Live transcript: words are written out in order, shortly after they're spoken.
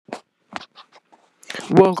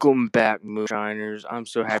Welcome back, Moonshiners. I'm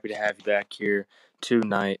so happy to have you back here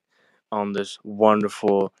tonight on this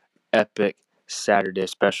wonderful, epic Saturday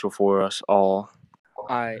special for us all.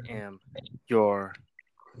 I am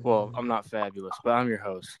I'm not fabulous, but I'm your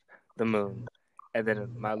host, the Moon. And then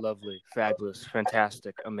my lovely, fabulous,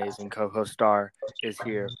 fantastic, amazing co host Star is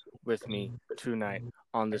here with me tonight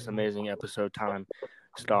on this amazing episode time.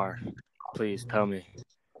 Star, please tell me,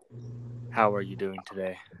 how are you doing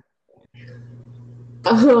today?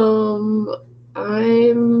 I'm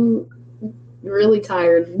really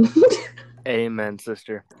tired. Amen,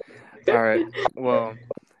 sister. All right. Well,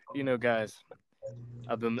 guys,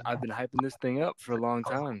 I've been hyping this thing up for a long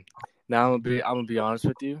time. Now I'm gonna be honest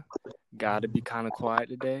with you. Gotta be kind of quiet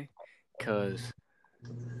today, cause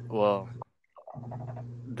well,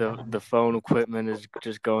 the phone equipment is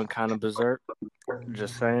just going kind of berserk.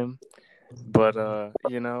 Just saying. But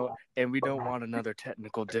and we don't want another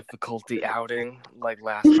technical difficulty outing like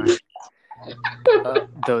last night.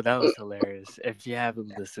 Though that was hilarious. If you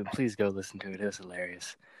haven't listened, please go listen to it. It was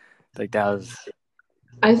hilarious. Like I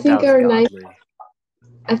that think was our ninth. godly.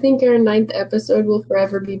 I think our ninth episode will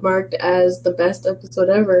forever be marked as the best episode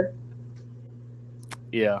ever.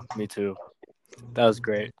 Yeah, me too. That was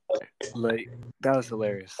great. Like that was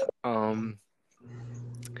hilarious.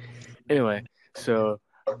 Anyway, so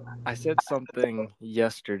I said something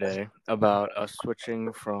yesterday about us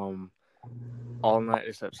switching from all night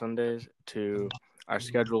except Sundays to our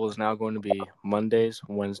schedule is now going to be Mondays,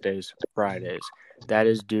 Wednesdays, Fridays. That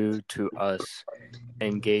is due to us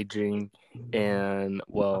engaging in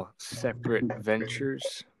separate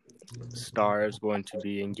ventures. Star is going to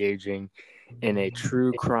be engaging in a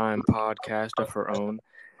true crime podcast of her own.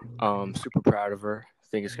 Super proud of her.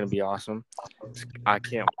 Think it's gonna be awesome. I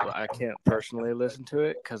can't personally listen to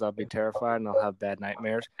it because I'll be terrified and I'll have bad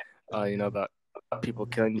nightmares. About people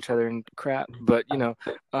killing each other and crap. But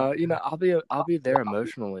I'll be there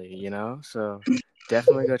emotionally. So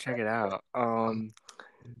definitely go check it out. And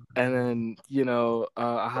then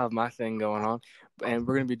I have my thing going on, and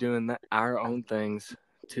we're gonna be doing our own things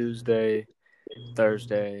Tuesday,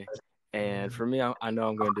 Thursday, and for me, I know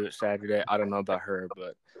I'm gonna do it Saturday. I don't know about her,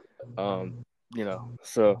 but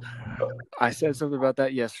so I said something about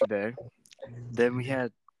that yesterday. Then we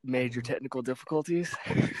had major technical difficulties.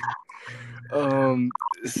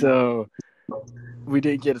 So we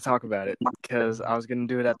didn't get to talk about it because I was gonna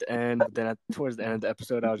do it at the end, but then towards the end of the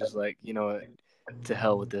episode, I was just like, to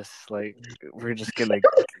hell with this. Like, we're just gonna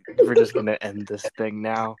end this thing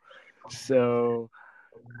now. So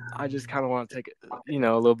I just kind of want to take a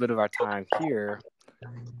little bit of our time here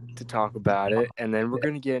to talk about it, and then we're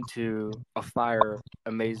going to get into a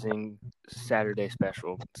amazing Saturday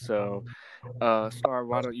special. So, Star,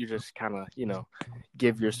 why don't you just kind of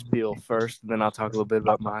give your spiel first, and then I'll talk a little bit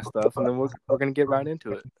about my stuff, and then we're going to get right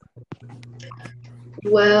into it.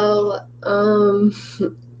 Well,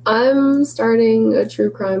 I'm starting a true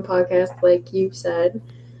crime podcast, like you said,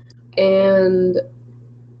 and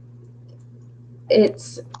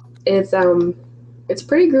it's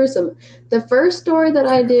pretty gruesome. The first story that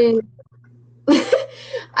I did,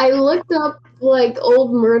 I looked up like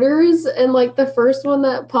old murders, and like the first one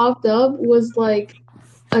that popped up was like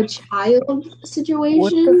a child situation.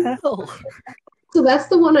 What the hell? So that's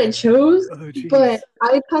the one I chose. Oh, but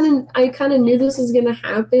I kind of knew this was gonna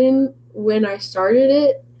happen when I started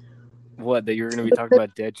it. What, that you're going to be talking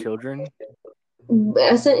about dead children?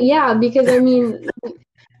 Yeah, because I mean,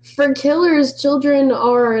 for killers, children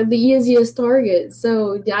are the easiest target.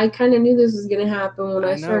 So I kind of knew this was gonna happen when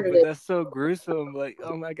I started it. That's so gruesome. Like,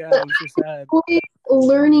 oh my god, I'm so sad.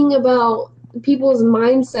 Learning about people's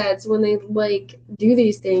mindsets when they like do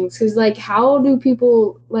these things, because like, how do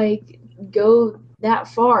people like go that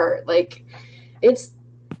far? Like,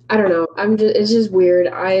 I don't know. It's just weird.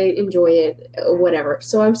 I enjoy it, whatever.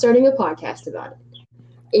 So I'm starting a podcast about it.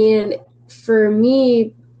 And for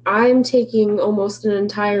me, I'm taking almost an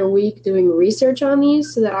entire week doing research on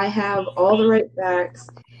these so that I have all the right facts.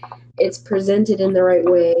 It's presented in the right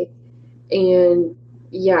way. And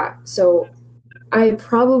yeah, so I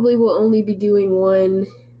probably will only be doing one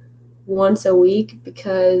once a week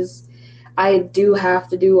because I do have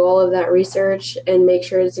to do all of that research and make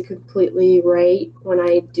sure it's completely right when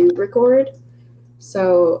I do record.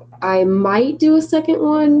 So I might do a second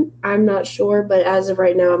one. I'm not sure, but as of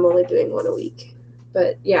right now, I'm only doing one a week.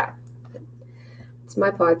 But yeah, it's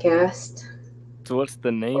my podcast. So what's the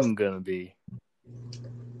name gonna be?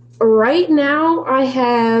 Right now, I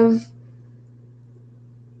have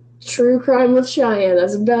True Crime with Cheyenne.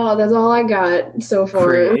 That's all I got so far.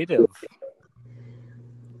 Creative.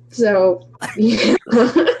 So, yeah.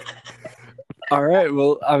 All right.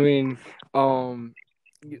 Well, I mean,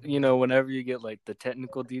 whenever you get like the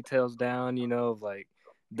technical details down, of like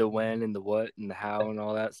the when and the what and the how and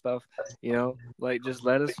all that stuff, like just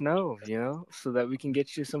let us know, so that we can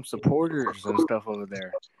get you some supporters and stuff over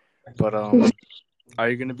there. But are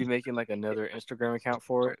you gonna be making like another Instagram account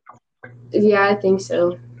for it? Yeah, I think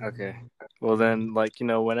so. Okay. Well then, like,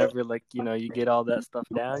 whenever like, you get all that stuff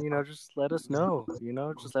down, just let us know,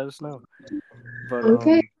 just let us know. But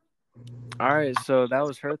Okay. all right, so that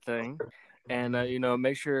was her thing. And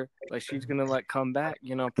make sure like she's gonna like come back,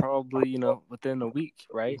 probably, within a week,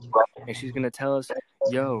 right? And she's gonna tell us,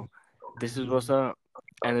 yo, this is what's up.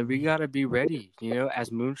 And then we gotta be ready,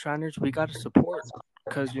 as moonshiners, we gotta support.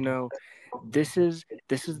 Cause this is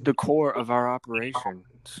the core of our operation.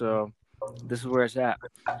 So this is where it's at.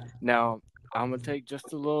 Now, I'm gonna take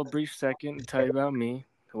just a little brief second to tell you about me,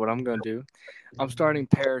 what I'm gonna do. I'm starting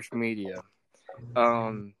Parish Media.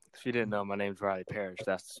 If you didn't know, my name's Riley Parrish.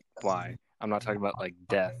 That's why. I'm not talking about like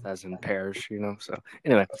death as in parish, So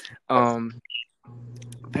anyway, um,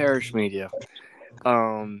 Parish Media.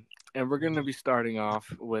 Um, and we're gonna be starting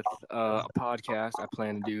off with a podcast I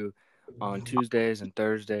plan to do on Tuesdays and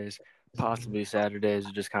Thursdays, possibly Saturdays.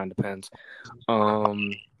 It just kind of depends.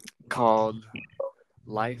 Um, called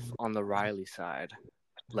Life on the Riley Side,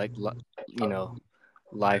 like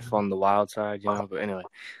life on the wild side, But anyway,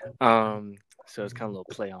 so it's kind of a little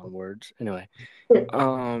play on words. Anyway,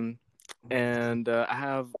 and I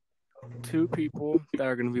have two people that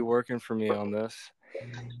are going to be working for me on this,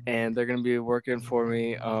 and they're going to be working for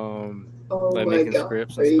me, Oh like my making god,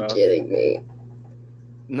 scripts are and you stuff. kidding me?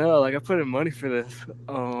 No, like I put in money for this.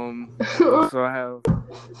 So I have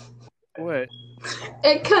what?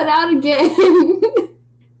 It cut out again.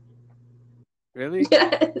 Really?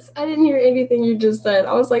 Yes, I didn't hear anything you just said.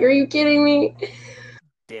 I was like, are you kidding me?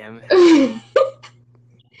 Damn it.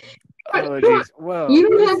 Come Oh on. geez. Well, You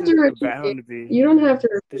don't this have to is repeat it. bound to be. You don't have to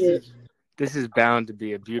This repeat is this is bound to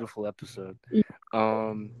be a beautiful episode. it.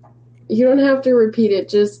 Um. You don't have to repeat it.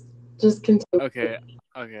 Just continue. Okay.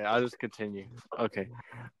 Okay. I'll just continue. Okay.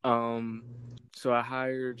 Um. So I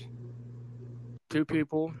hired two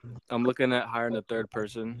people. I'm looking at hiring a third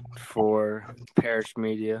person for Parish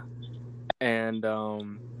Media, and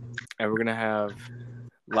we're gonna have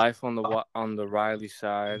Life on the Riley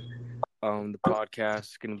side. The podcast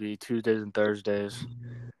is gonna be Tuesdays and Thursdays.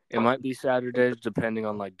 It might be Saturdays depending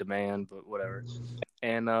on like demand, but whatever.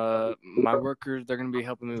 And my workers, they're gonna be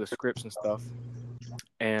helping me with scripts and stuff,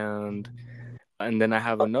 and then I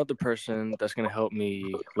have another person that's gonna help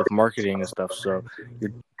me with marketing and stuff. So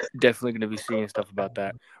you're definitely gonna be seeing stuff about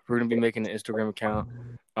that. We're gonna be making an Instagram account,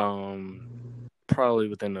 probably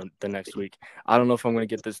within the next week. I don't know if I'm gonna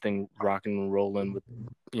get this thing rocking and rolling with,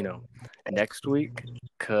 next week,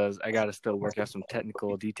 because I gotta still work out some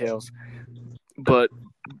technical details. But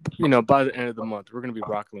by the end of the month, we're gonna be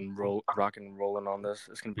rocking and rolling on this.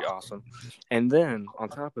 It's gonna be awesome. And then on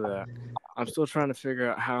top of that, I'm still trying to figure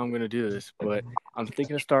out how I'm gonna do this, but I'm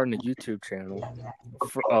thinking of starting a YouTube channel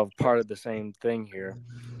of part of the same thing here.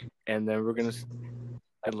 And then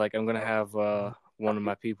I'm gonna have one of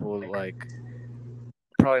my people like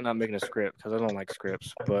probably not making a script because I don't like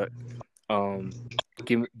scripts, but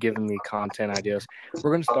giving me content ideas.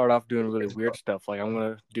 We're gonna start off doing really weird stuff. Like I'm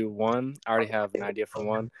gonna do one. I already have an idea for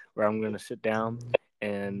one where I'm gonna sit down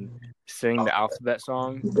and sing the alphabet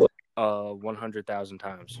song 100,000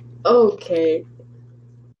 times. Okay.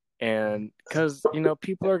 And because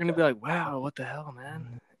people are gonna be like, "Wow, what the hell,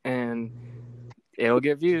 man?" And it'll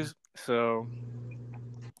get views. So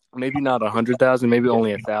maybe not 100,000, maybe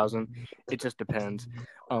only 1,000. It just depends.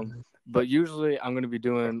 But usually I'm going to be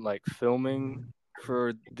doing like filming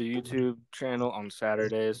for the YouTube channel on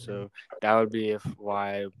Saturdays. So that would be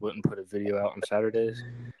why I wouldn't put a video out on Saturdays,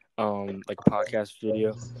 like a podcast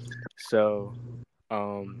video. So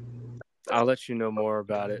I'll let you know more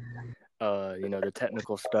about it. The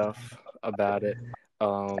technical stuff about it.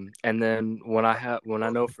 And then when I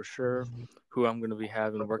know for sure who I'm going to be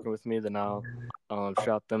having working with me, then I'll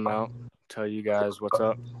shout them out, tell you guys what's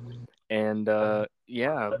up. And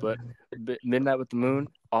yeah, but Midnight with the Moon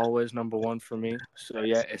always number one for me. So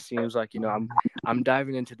yeah, it seems like I'm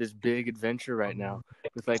diving into this big adventure right now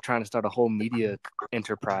with like trying to start a whole media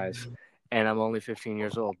enterprise, and I'm only 15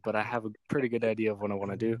 years old, but I have a pretty good idea of what I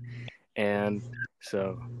want to do, and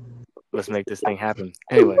so let's make this thing happen.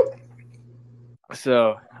 Anyway,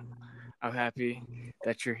 so I'm happy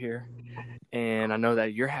that you're here, and I know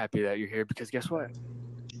that you're happy that you're here because guess what?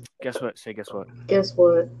 Guess what? Say guess what? Guess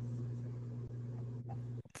what?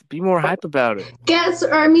 Be more hype about it.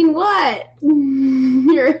 I mean, what?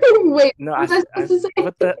 Wait, No, what was I supposed to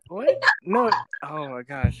say? what? No, oh my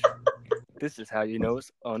gosh. This is how you know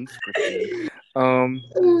it's unscripted.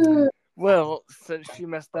 Well, since she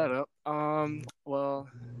messed that up, well,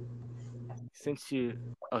 since you,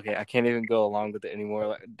 okay, I can't even go along with it anymore.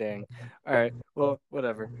 Like, dang. All right. Well,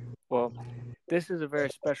 whatever. Well, this is a very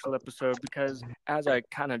special episode because, as I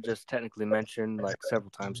kind of just technically mentioned like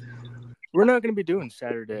several times, we're not going to be doing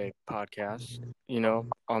Saturday podcasts,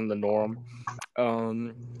 on the norm.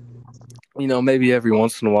 Um, maybe every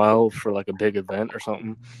once in a while for like a big event or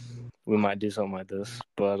something, we might do something like this.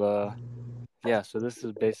 But yeah, so this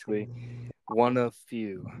is basically one of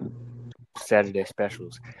few Saturday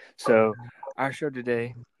specials. So our show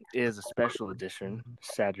today is a special edition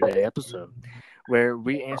Saturday episode where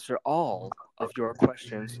we answer all of your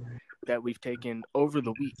questions that we've taken over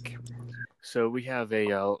the week. So we have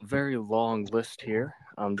a very long list here.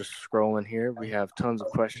 I'm just scrolling here. We have tons of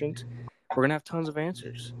questions. We're gonna have tons of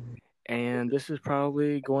answers, and this is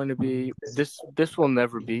probably going to be this. This will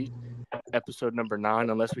never be episode number 9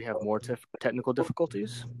 unless we have more technical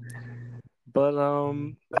difficulties. But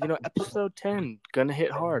episode 10 gonna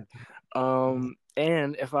hit hard.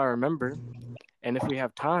 And if I remember, and if we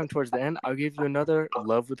have time towards the end, I'll give you another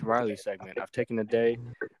Love with Riley segment. I've taken a day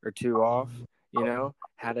or two off,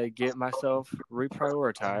 had to get myself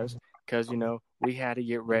reprioritized because, we had to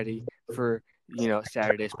get ready for,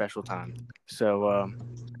 Saturday special time. So,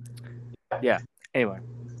 yeah. Anyway,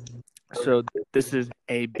 so this is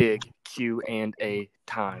a big Q&A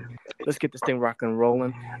time. Let's get this thing rocking and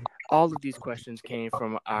rolling. All of these questions came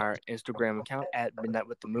from our Instagram account at Midnight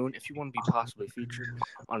with the Moon. If you want to be possibly featured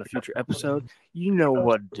on a future episode, you know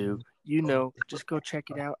what to do. Just go check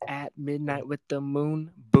it out at Midnight with the Moon.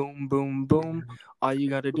 Boom, boom, boom. All you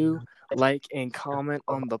got to do, like and comment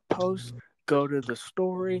on the post. Go to the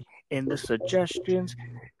story in the suggestions.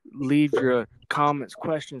 Leave your comments,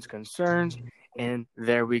 questions, concerns, and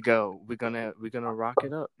there we go. We're gonna rock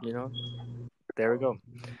it up. There we go.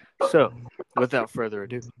 So, without further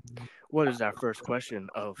ado, what is our first question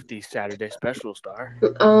of the Saturday Special, Star?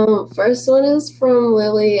 First one is from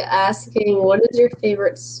Lily asking, "What is your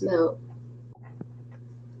favorite smell?"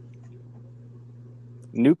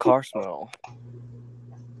 New car smell.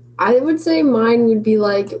 I would say mine would be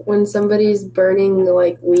like when somebody's burning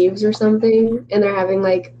like leaves or something, and they're having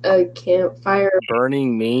like a campfire.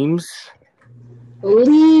 Burning memes.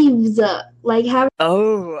 Leaves, like having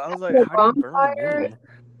Oh, I was like, a how do you burn a bonfire. meme?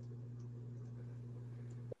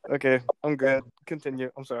 Okay, I'm good.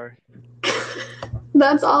 Continue. I'm sorry.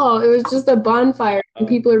 That's all. It was just a bonfire, and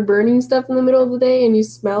people are burning stuff in the middle of the day, and you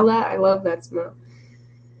smell that. I love that smell.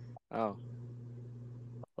 Oh.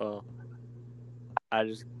 Well, I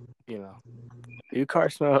just, new car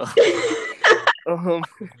smell.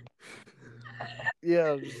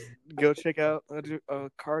 Yeah, just go check out a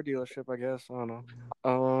car dealership, I guess. I don't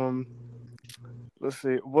know. Let's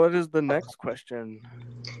see. What is the next question?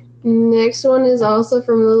 Next one is also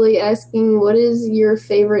from Lily asking, "What is your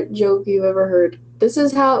favorite joke you've ever heard?" This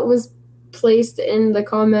is how it was placed in the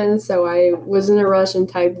comments, so I was in a rush and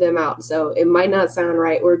typed them out. So it might not sound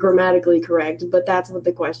right or grammatically correct, but that's what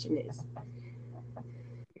the question is.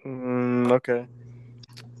 Okay.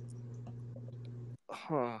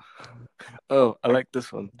 Huh. Oh, I like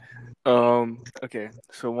this one. Okay.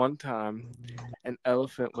 So one time, an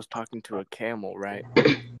elephant was talking to a camel, right?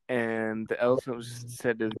 And the elephant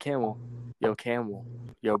said to the camel, camel,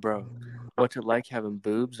 bro, what's it like having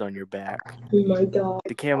boobs on your back?" Oh my god.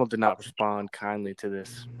 The camel did not respond kindly to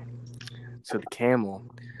this. So the camel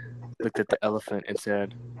looked at the elephant and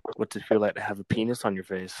said, "What's it feel like to have a penis on your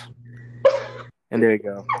face?" And there you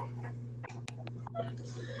go.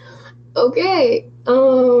 Okay.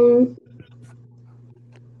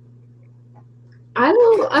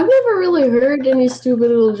 I've never really heard any stupid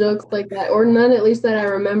little jokes like that, or none at least that I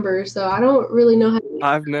remember, so I don't really know how to.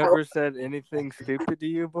 I've never said anything stupid to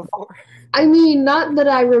you before. I mean, not that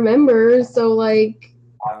I remember, so like,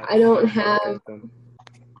 I don't have. Okay, then.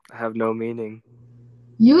 I have no meaning.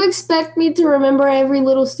 You expect me to remember every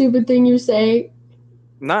little stupid thing you say?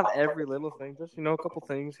 Not every little thing, just, a couple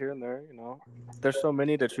things here and there, There's so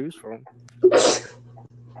many to choose from.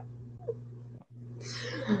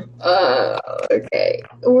 Okay.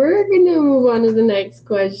 We're gonna move on to the next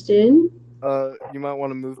question. You might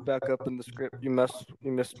want to move back up in the script. You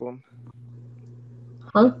missed one.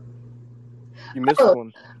 Huh? You missed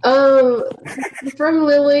one. From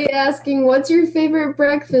Lily asking, "What's your favorite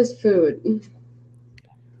breakfast food?"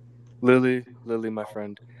 Lily, my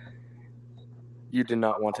friend. You did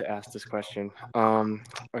not want to ask this question.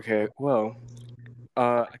 Okay, well,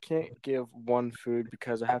 I can't give one food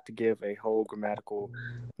because I have to give a whole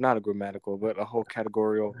not a grammatical, but a whole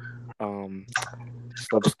categorical um,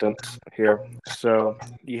 substance here. So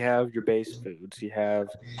you have your base foods. You have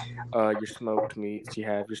your smoked meats. You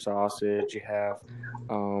have your sausage.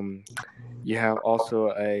 Um, you have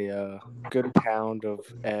also a good pound of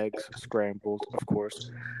eggs scrambled, of course.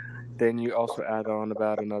 Then you also add on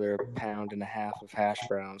about another pound and a half of hash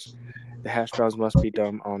browns. The hash browns must be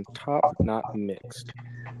done on top, not mixed.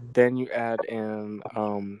 Then you add in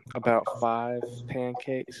about 5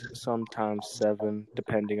 pancakes, sometimes 7,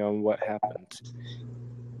 depending on what happens.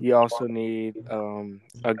 You also need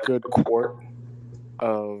a good quart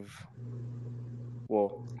of,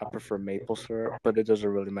 well, I prefer maple syrup, but it doesn't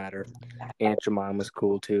really matter. Aunt Jemima's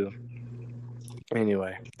cool too.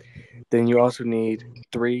 Anyway, then you also need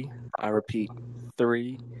I repeat,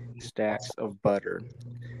 3 stacks of butter.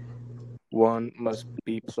 One must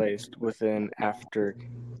be placed within after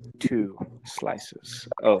 2 slices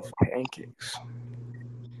of pancakes.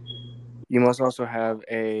 You must also have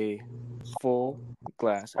a full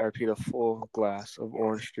glass, I repeat, a full glass of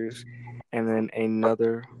orange juice, and then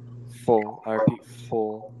another full, I repeat,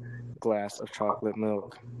 full glass of chocolate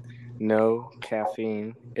milk. No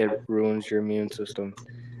caffeine, it ruins your immune system.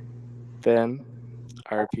 Then,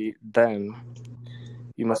 I repeat, then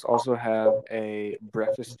you must also have a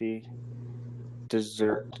breakfasty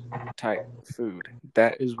dessert type food.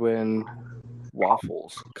 That is when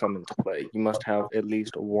waffles come into play. You must have at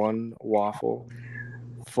least one waffle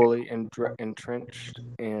fully entrenched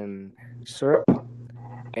in syrup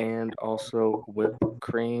and also whipped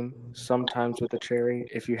cream, sometimes with a cherry.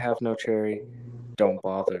 If you have no cherry, don't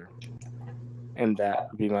bother. And that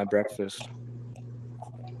would be my breakfast.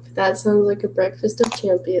 That sounds like a breakfast of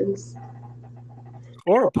champions.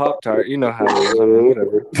 Or a Pop Tart. You know how it is. I mean,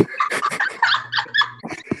 whatever.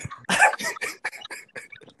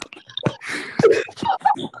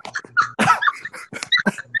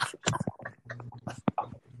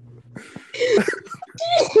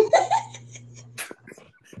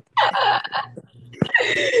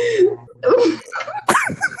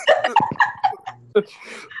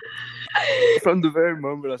 From the very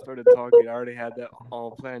moment I started talking, I already had that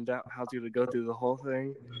all planned out. How to go through the whole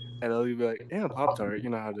thing, and I'll be like, "Yeah, Pop Tart." You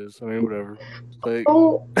know how it is. I mean, whatever. Like,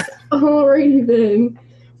 Oh, alrighty then.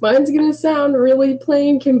 Mine's gonna sound really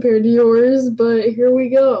plain compared to yours, but here we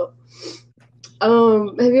go.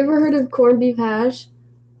 Have you ever heard of corned beef hash?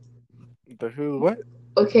 the who? What?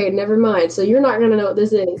 Okay, never mind. So you're not gonna know what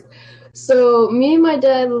this is. So me and my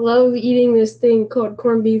dad love eating this thing called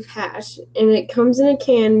corned beef hash, and it comes in a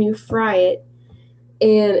can. And you fry it,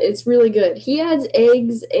 and it's really good. He adds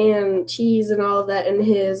eggs and cheese and all of that in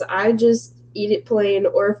his. I just eat it plain,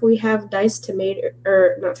 or if we have diced tomato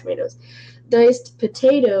or not tomatoes, diced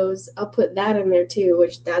potatoes, I'll put that in there too,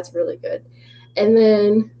 which that's really good. And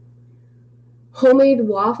then homemade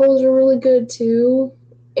waffles are really good too,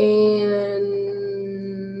 and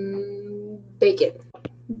bacon.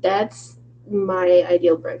 That's my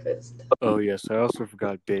ideal breakfast. Oh yes, I also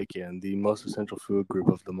forgot bacon, the most essential food group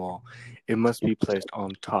of them all. It must be placed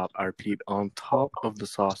on top. I repeat, on top of the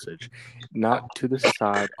sausage, not to the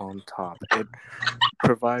side. On top. It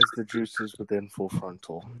provides the juices within full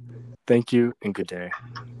frontal. Thank you and good day.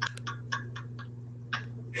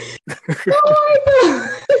 Oh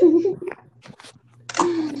my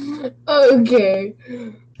god! Okay,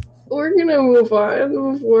 we're gonna move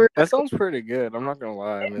on before. That sounds pretty good. I'm not gonna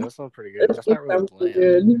lie. I mean, that sounds pretty good. That's not really Sounds bland.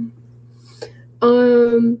 good.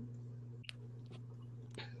 Um,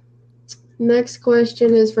 Next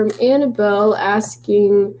question is from Annabelle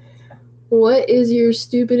asking, "What is your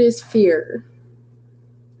stupidest fear?"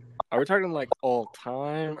 Are we talking like all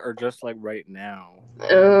time or just like right now?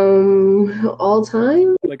 All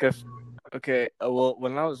time? Like if okay, well,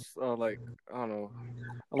 when I was like I don't know,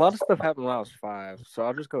 a lot of stuff happened when I was 5, so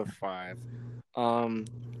I'll just go with 5. Um,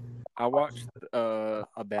 I watched a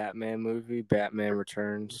Batman movie, Batman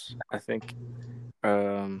Returns. I think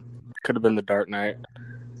could have been The Dark Knight,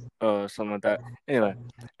 something like that. Anyway,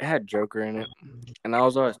 it had Joker in it, and I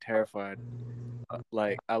was always terrified.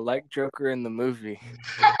 Like I liked Joker in the movie,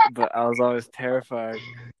 but I was always terrified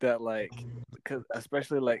that because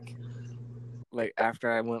especially like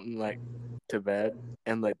after I went like to bed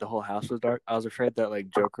and like the whole house was dark, I was afraid that like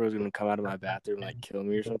Joker was gonna come out of my bathroom and like kill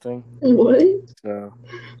me or something. What? So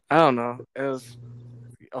I don't know. It was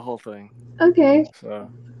a whole thing. Okay. So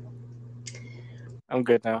I'm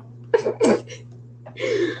good now.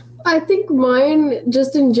 I think mine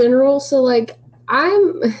just in general, so like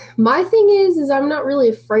my thing is I'm not really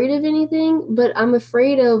afraid of anything, but I'm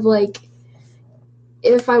afraid of like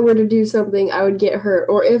if I were to do something, I would get hurt,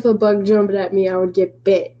 or if a bug jumped at me, I would get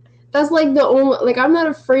bit. That's like the only, like, I'm not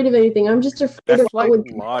afraid of anything. I'm just afraid of That's what like would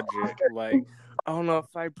come logic. after. Like, oh no,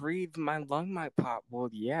 if I breathe, my lung might pop. Well,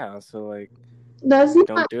 yeah. So like, That's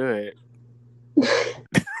don't do it.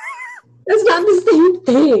 that's not the same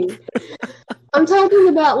thing. I'm talking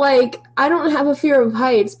about, like, I don't have a fear of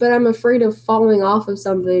heights, but I'm afraid of falling off of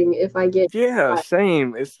something if I get Yeah, hit.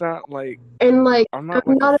 same. It's not like And like, I'm I'm not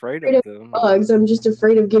like not afraid afraid of of them. bugs. I'm just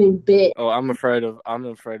afraid of getting bit. Oh, I'm afraid of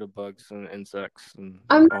bugs and insects and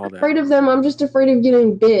I'm all not that. afraid of them. I'm just afraid of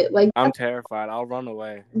getting bit. Like, I'm terrified. I'll run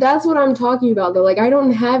away. that's what I'm talking about, though. Like, I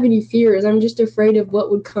don't have any fears. I'm just afraid of what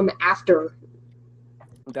would come after.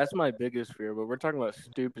 That's my biggest fear, but we're talking about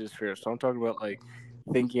stupidest fear. So I'm talking about like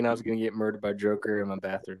thinking I was gonna get murdered by Joker in my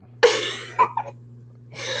bathroom.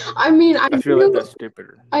 I mean, I feel like that's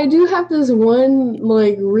stupider. I do have this one,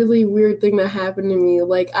 like, really weird thing that happened to me.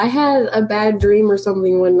 Like, I had a bad dream or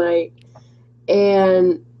something one night,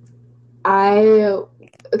 and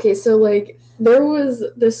okay, so, like, there was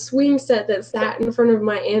this swing set that sat in front of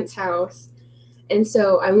my aunt's house. And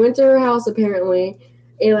so I went to her house, apparently,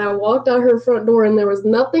 and I walked out her front door, and there was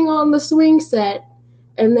nothing on the swing set.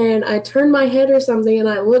 And then I turned my head or something, and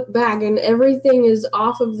I looked back, and everything is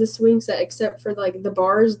off of the swing set except for, like, the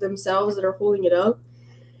bars themselves that are holding it up.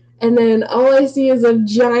 And then all I see is a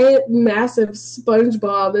giant, massive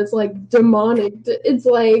SpongeBob that's, like, demonic. It's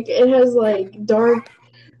like, it has, like, dark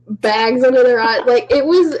bags under their eyes. Like, it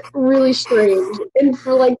was really strange. And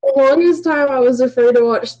for, like, the longest time, I was afraid to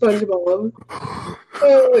watch SpongeBob.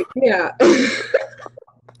 So, yeah.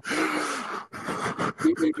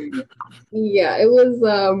 Yeah, it was,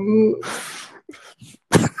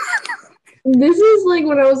 this is, like,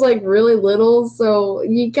 when I was, like, really little, so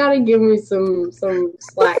you gotta give me some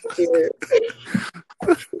slack here.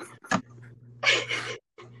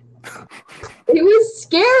 It was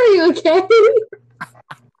scary, okay?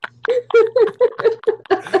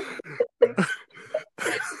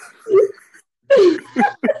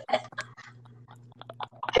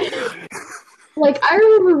 Like, I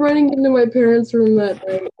remember running into my parents' room that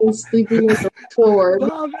night and sleeping on the floor.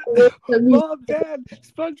 Mom, Dad,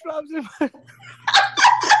 SpongeBob's in my...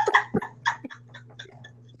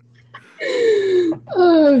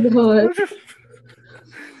 Oh, God.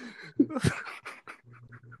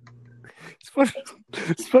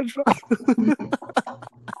 SpongeBob.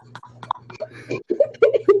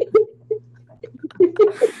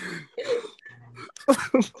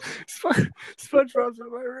 SpongeBob's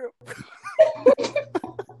in my room.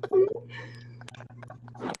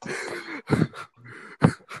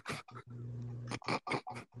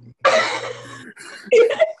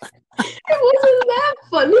 It wasn't that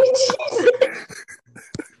funny, Jesus.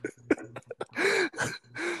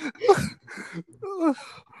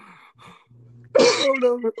 Oh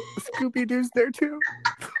no, Scooby-Doo's there too.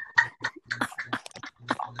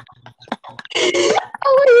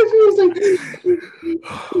 Oh, my was like,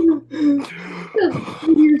 that's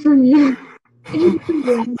weird from you.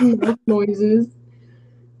 Mouth noises.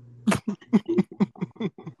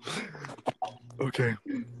 Okay,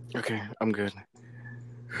 I'm good.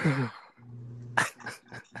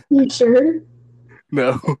 You sure?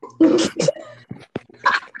 No.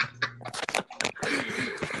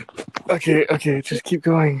 Okay, just keep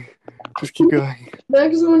going.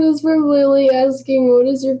 Next one is from Lily asking, what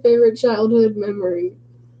is your favorite childhood memory?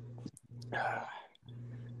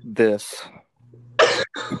 This.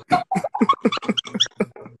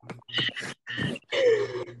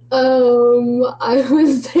 I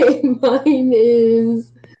would say mine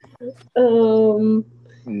is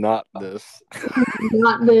not this.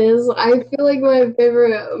 not this. I feel like my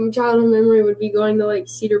favorite childhood memory would be going to, like,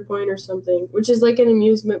 Cedar Point or something, which is like an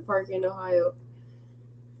amusement park in Ohio.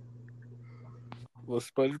 Was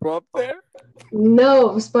SpongeBob there? No,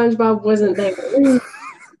 SpongeBob wasn't there.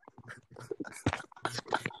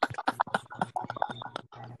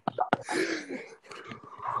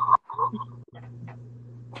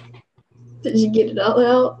 Did you get it all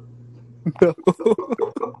out? No.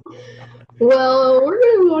 Well, we're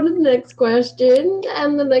going to move on to the next question.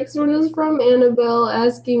 And the next one is from Annabelle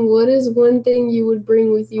asking, what is one thing you would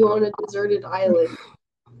bring with you on a deserted island?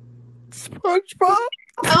 SpongeBob?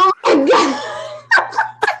 Oh my God!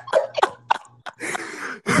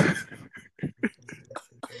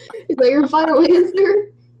 Is that your final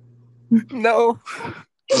answer? No.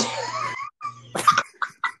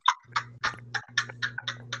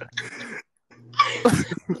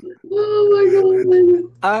 Oh my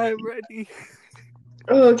God. I'm ready.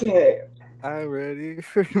 Okay. I'm ready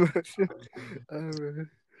for emotion. I'm ready.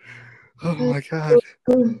 Oh my God.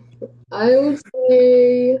 I would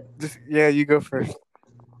say... Yeah, you go first.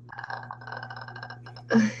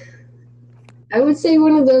 I would say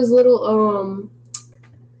one of those little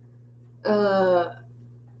uh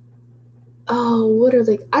oh, what are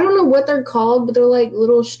they? I don't know what they're called, but they're like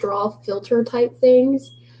little straw filter type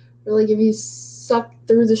things. Where like if you suck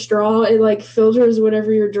through the straw, it like filters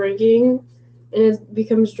whatever you're drinking, and it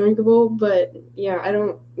becomes drinkable. But yeah, I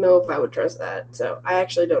don't know if I would trust that. So I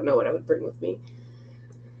actually don't know what I would bring with me.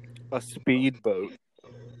 A speedboat.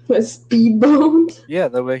 A speedboat. Yeah,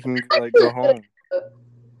 that way I can like go home.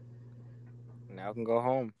 Now I can go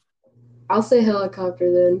home. I'll say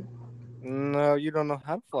helicopter then. No, you don't know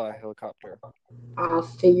how to fly a helicopter. I'll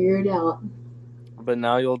figure it out. But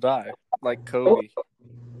now you'll die, like Oh, Kobe.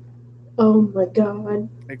 oh my god.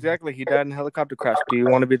 Exactly, he died in a helicopter crash. Do you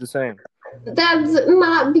want to be the same? That's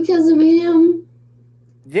not because of him.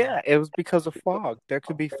 Yeah, it was because of fog. There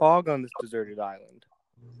could be fog on this deserted island.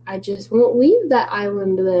 I just won't leave that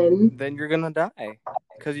island then. Then you're gonna die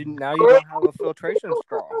because now you don't have a filtration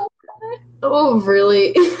straw. Oh,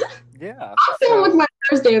 really? Yeah. I'll go with So my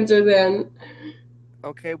first answer then.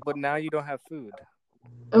 okay, but now you don't have food.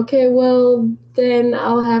 Okay, well, then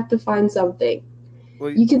I'll have to find something. Well,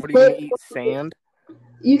 You can what are you live, gonna eat? Sand?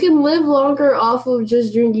 you can live longer off of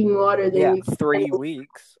just drinking water than Yeah, you can. 3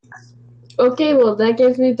 weeks. Okay, well, that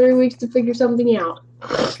gives me 3 weeks to figure something out.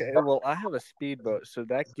 Okay, well, I have a speedboat, so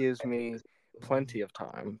that gives me plenty of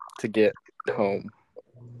time to get home.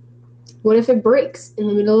 What if it breaks in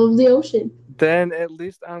the middle of the ocean? Then at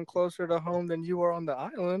least I'm closer to home than you are on the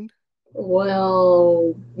island.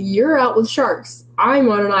 Well, you're out with sharks. I'm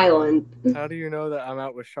on an island. How do you know that I'm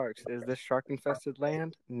out with sharks? Is this shark infested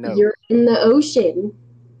land? No. You're in the ocean.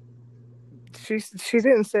 She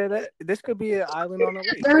didn't say that. This could be an island on a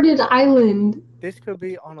lake. Deserted island. This could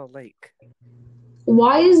be on a lake.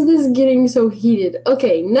 Why is this getting so heated?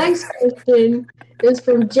 Okay, next question is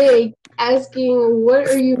from Jake asking, what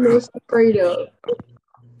are you most afraid of?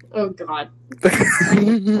 Oh, God.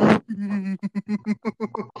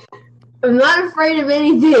 I'm not afraid of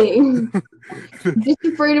anything. Just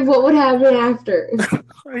afraid of what would happen after.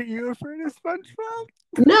 Are you afraid of SpongeBob?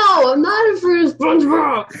 No, I'm not afraid of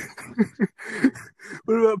SpongeBob.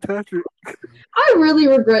 What about Patrick? I really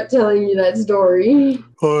regret telling you that story.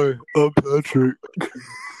 Hi, I'm Patrick.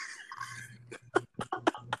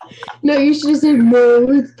 No, you should have said,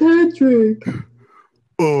 no, it's Patrick.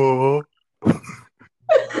 Oh.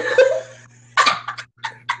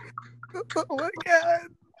 Oh my god.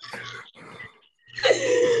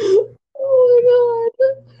 Oh my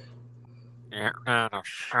god. You gotta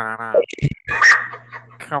shut up.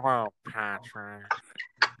 Come on, Patrick.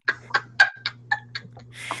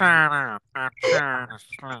 Shut up. I'm trying to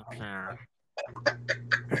sleep here.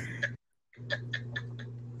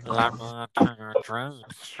 Let me into your dreams,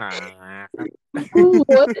 Cheyenne.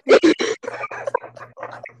 What?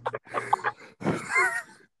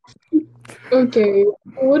 Okay,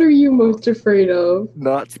 what are you most afraid of?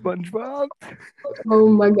 Not SpongeBob. Oh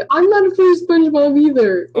my god. I'm not afraid of SpongeBob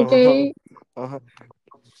either, okay? Uh-huh.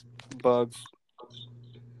 Bugs.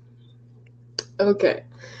 Okay.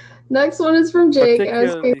 Next one is from Jake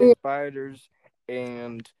Particularly asking. spiders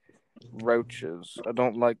and roaches. I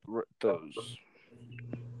don't like those.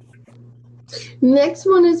 Next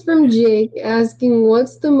one is from Jake asking,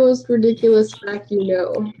 what's the most ridiculous fact you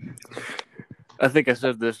know? I think I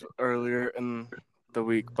said this earlier in the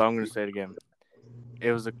week, but I'm going to say it again.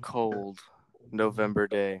 It was a cold November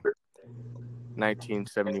day,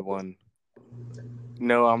 1971.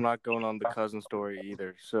 No, I'm not going on the cousin story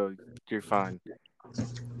either, so you're fine.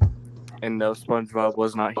 And no, SpongeBob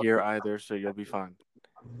was not here either, so you'll be fine.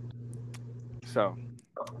 So,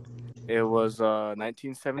 it was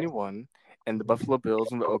 1971, and the Buffalo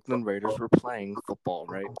Bills and the Oakland Raiders were playing football,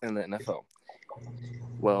 right, in the NFL.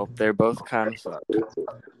 Well, they both kind of sucked,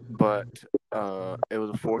 but it was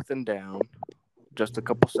a 4th and down, just a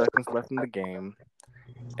couple seconds left in the game,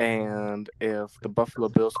 and if the Buffalo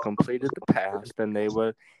Bills completed the pass, then they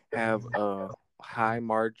would have a high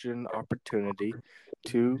margin opportunity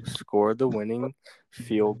to score the winning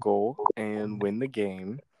field goal and win the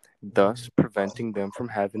game, thus preventing them from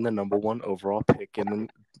having the number 1 overall pick in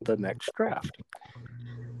the next draft.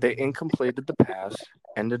 They incompleted the pass,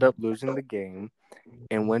 ended up losing the game,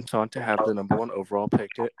 and went on to have the number 1 overall pick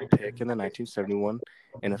in the 1971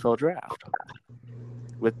 NFL draft.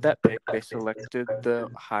 With that pick, they selected the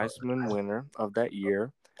Heisman winner of that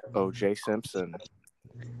year, O.J. Simpson.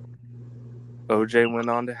 O.J. went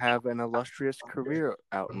on to have an illustrious career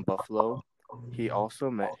out in Buffalo. He also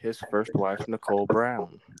met his first wife, Nicole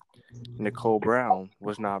Brown. Nicole Brown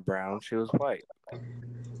was not brown, she was white.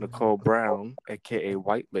 Nicole Brown, aka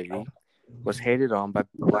White Lady, was hated on by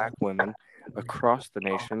black women across the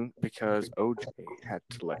nation because OJ had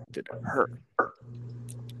selected her.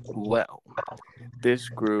 Well, this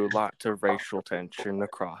grew lots of racial tension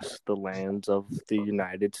across the lands of the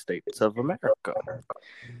United States of America.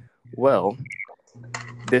 Well,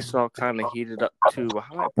 this all kind of heated up to a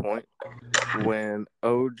high point when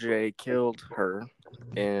OJ killed her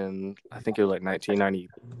in, I think it was like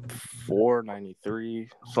 1994, 93,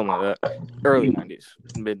 something like that. Early 90s,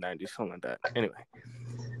 mid 90s, something like that. Anyway,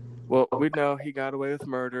 well, we know he got away with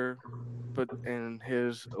murder, and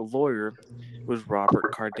his lawyer was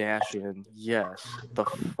Robert Kardashian. Yes, the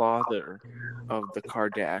father of the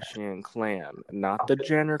Kardashian clan. Not the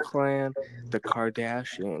Jenner clan, the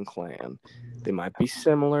Kardashian clan. They might be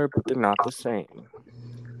similar, but they're not the same.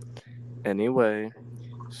 Anyway,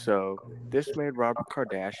 so this made Robert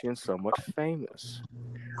Kardashian somewhat famous.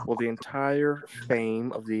 Well, the entire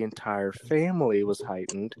fame of the entire family was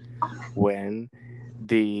heightened when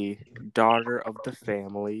the daughter of the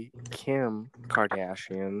family, Kim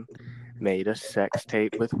Kardashian, made a sex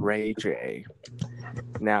tape with Ray J.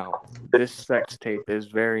 Now, this sex tape is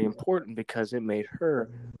very important because it made her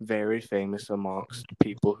very famous amongst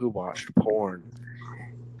people who watched porn.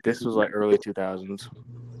 This was like early 2000s,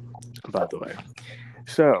 by the way.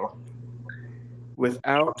 So,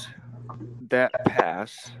 without that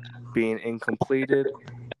pass being incompleted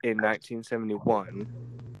in 1971,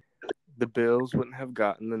 the Bills wouldn't have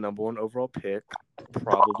gotten the number one overall pick,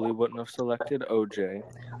 probably wouldn't have selected OJ.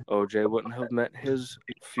 OJ wouldn't have met his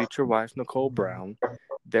future wife, Nicole Brown.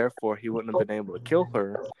 Therefore, he wouldn't have been able to kill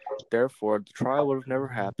her. Therefore, the trial would have never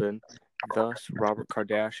happened. Thus, Robert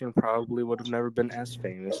Kardashian probably would have never been as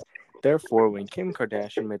famous. Therefore, when Kim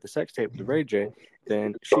Kardashian made the sex tape with Ray J,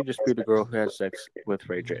 then she just be the girl who had sex with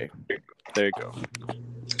Ray J. There you go.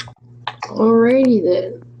 Alrighty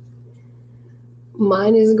then.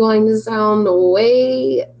 Mine is going to sound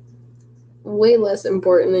way less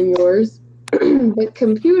important than yours. But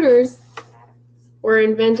computers were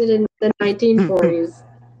invented in the 1940s.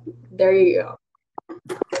 There you go.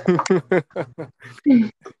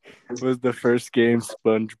 Was the first game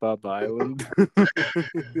SpongeBob Island?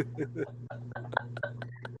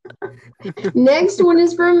 Next one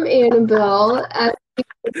is from Annabelle.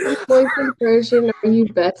 What voice impression are you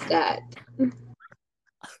best at?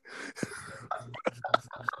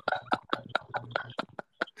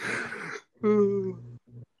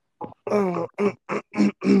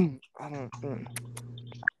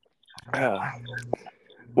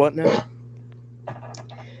 What now?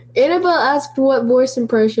 Annabelle asked, what voice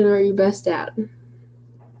impression are you best at?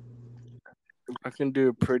 I can do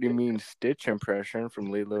a pretty mean Stitch impression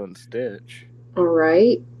from Lilo and Stitch.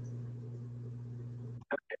 Alright.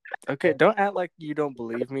 Okay, don't act like you don't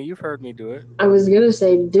believe me. You've heard me do it. I was gonna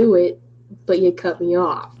say do it, but you cut me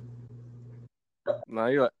off. No,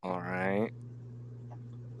 you're like, alright.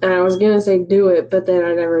 And I was gonna say do it, but then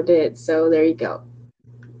I never did, so there you go.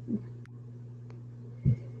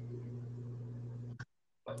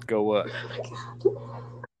 Go what?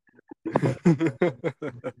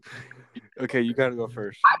 Okay, you gotta go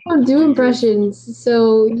first. I don't do impressions,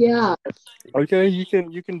 so yeah. Okay, you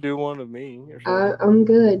can do one of me or something. I'm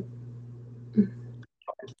good.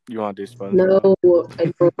 You want to do SpongeBob? No,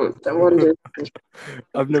 I don't. I want to do.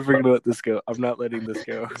 I'm never gonna let this go. I'm not letting this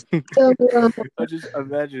go. So, I just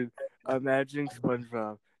imagine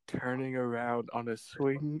SpongeBob turning around on a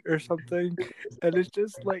swing or something, and it's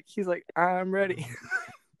just like he's like, I'm ready.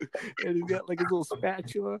 And he's got like his little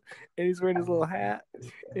spatula, and he's wearing his little hat,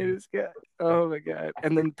 and it's got, oh my god,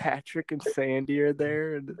 and then Patrick and Sandy are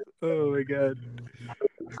there, and oh my god,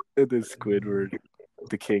 and then Squidward,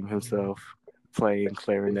 the king himself, playing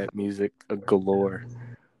clarinet music galore.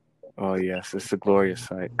 Oh yes, it's a glorious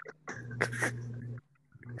sight.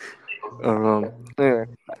 Anyway,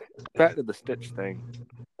 back to the Stitch thing.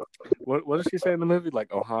 What does she say in the movie? Like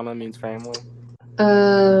Ohana means family?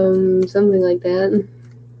 something like that.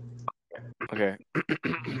 Okay.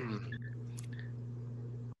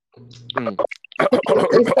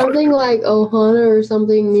 It's something like Ohana or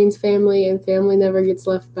something means family, and family never gets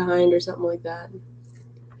left behind, or something like that.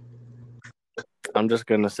 I'm just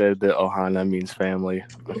gonna say that Ohana means family.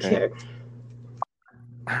 Okay.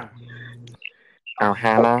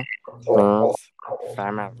 Ohana means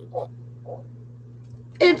family.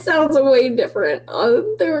 It sounds way different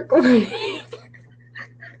on the recording.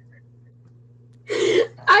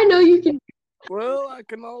 I know you can. Well, I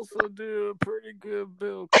can also do a pretty good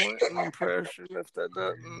Bill Clinton impression if that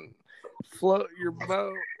doesn't float your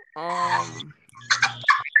boat. I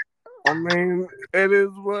mean, it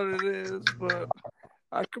is what it is, but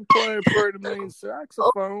I can play a pretty mean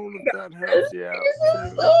saxophone if that helps you out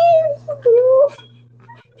too.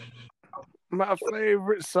 My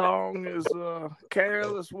favorite song is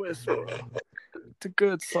 "Careless Whisper." It's a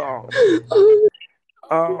good song.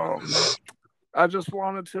 Um, I just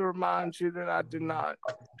wanted to remind you that I did not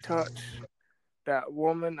touch that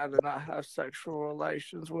woman. I did not have sexual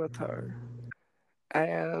relations with her.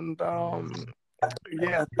 And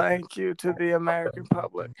yeah, thank you to the American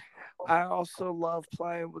public. I also love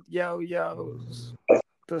playing with yo-yos.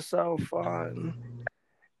 They're so fun.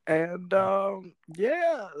 And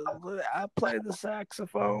yeah, I play the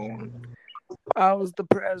saxophone. I was the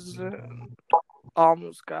president.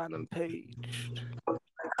 Almost got impeached.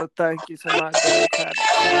 But thank you to my Democratic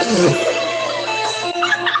friends.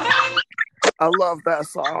 I love that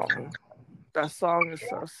song. That song is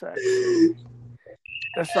so sexy.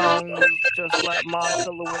 That song is just like Monica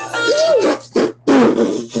Lewinsky.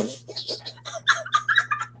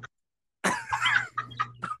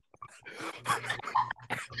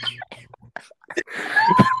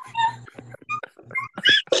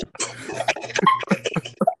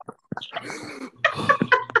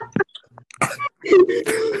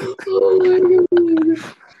 Oh my god.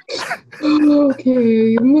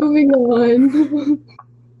 Okay, moving on.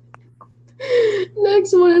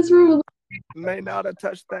 Next one is from May not have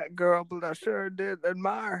touched that girl, but I sure did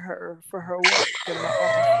admire her for her work in the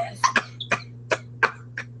office.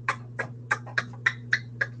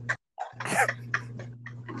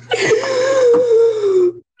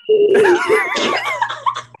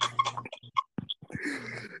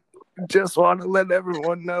 Just want to let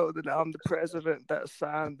everyone know that I'm the president that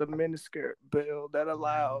signed the miniskirt bill that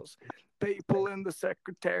allows people in the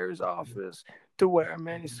secretary's office to wear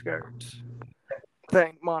miniskirts.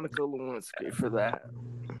 Thank Monica Lewinsky for that.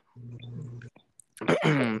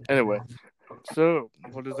 Anyway, so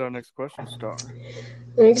what is our next question, Star?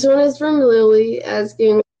 Next one is from Lily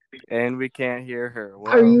asking, And we can't hear her. "Are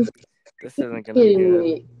Well, you this isn't gonna be kidding good.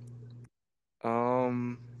 me?"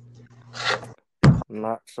 I'm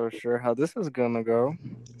not so sure how this is gonna go.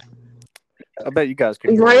 I bet you guys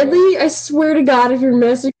can hear me though. Riley, I swear to God, if you're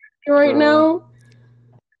messaging me right So now,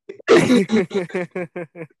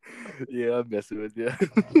 yeah, I'm messing with you.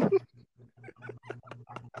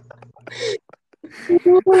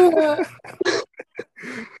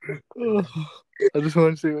 I just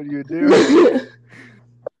want to see what you do.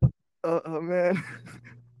 Oh man.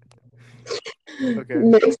 Okay,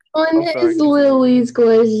 next one I'm sorry. is Continue. Lily's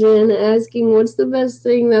question asking, "What's the best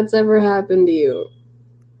thing that's ever happened to you?"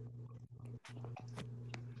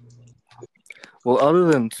 Well, other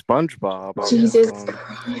than SpongeBob, I guess. Jesus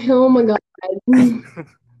Christ! Oh my God!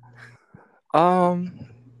 Um.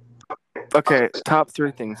 Okay, top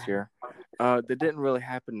three things here. That didn't really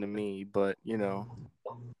happen to me, but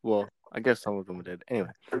well, I guess some of them did. Anyway,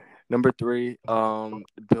 number three,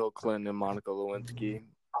 Bill Clinton and Monica Lewinsky.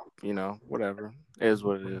 Whatever. It is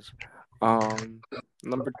what it is. Um,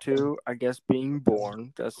 Number two, I guess being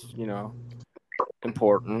born. That's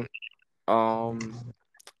important. Um,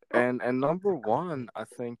 and number one, I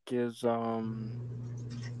think is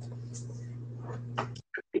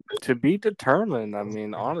to be determined. I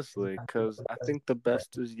mean, honestly, because I think the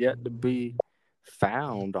best is yet to be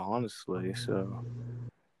found. Honestly, so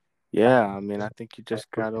yeah. I mean, I think you just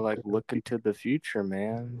gotta like look into the future,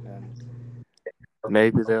 man, and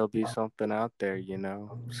maybe there'll be something out there.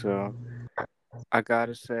 So I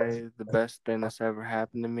gotta say, the best thing that's ever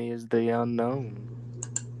happened to me is the unknown.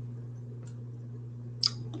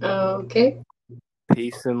 Okay,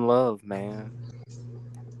 Peace and love, man.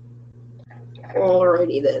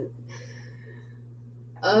 alrighty then.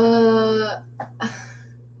 Uh,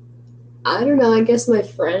 I don't know. I guess my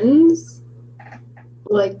friends,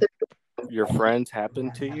 like the Your friends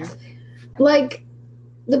happen to you? like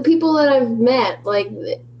the people that I've met, like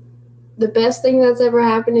the best thing that's ever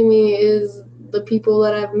happened to me is the people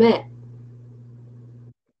that I've met.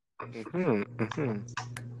 Mm-hmm. Mm-hmm.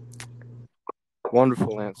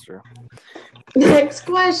 Wonderful answer. Next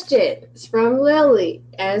question is from Lily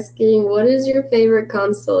asking, "What is your favorite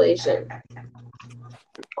constellation?"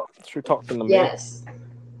 Is she talking to me? Yes.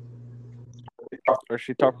 Or is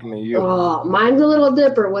she talking to you? Oh, mine's a little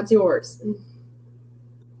dipper. What's yours?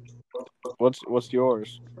 What's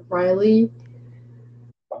yours? Riley,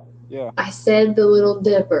 Yeah. I said the Little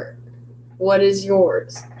Dipper. What is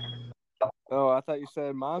yours? Oh, I thought you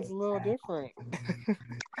said mine's a little different.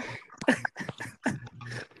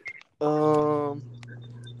 um,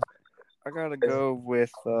 I gotta go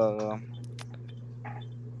with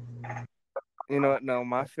you know what? No,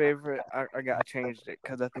 my favorite. I changed it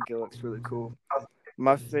because I think it looks really cool.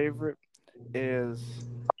 My favorite is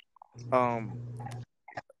um,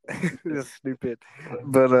 this is stupid,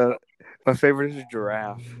 but my favorite is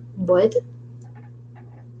giraffe. What?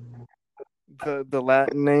 the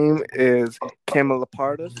Latin name is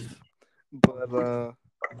Camelopardus, but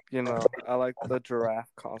I like the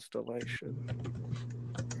giraffe constellation.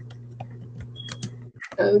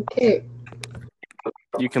 Okay.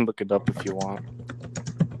 You can look it up if you want.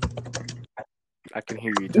 I can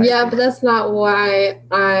hear you Yeah, typing. but that's not why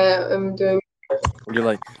I am doing. You're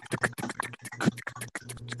like.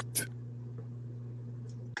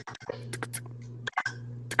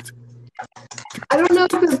 I don't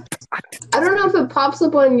know if it pops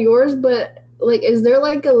up on yours, but like, is there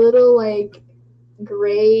like a little like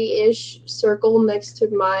grayish circle next to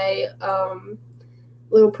my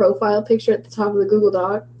little profile picture at the top of the Google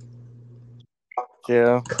Doc?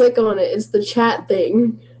 Yeah. Click on it. It's the chat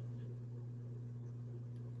thing.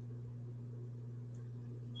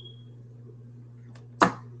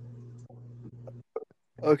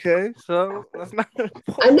 Okay, so that's not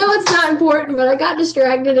important. I know it's not important, but I got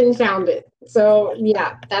distracted and found it. So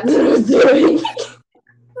yeah, that's what I was doing.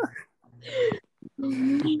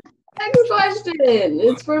 Next question.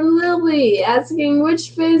 It's from Lily asking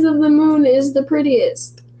which phase of the moon is the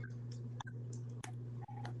prettiest.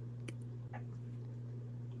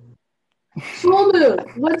 Full moon.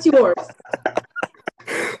 What's yours?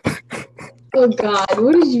 Oh God,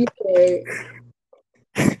 what did you say?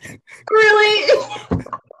 Really?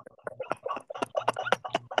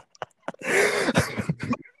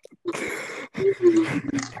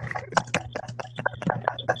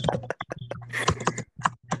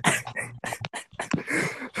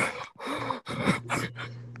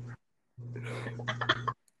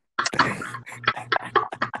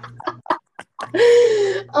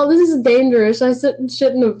 Oh, this is dangerous. I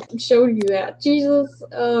shouldn't have showed you that. Jesus.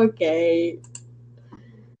 Okay.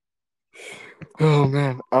 Oh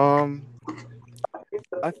man.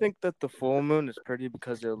 I think that the full moon is pretty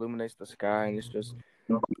because it illuminates the sky and it's just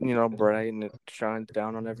bright and it shines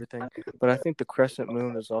down on everything. But I think the crescent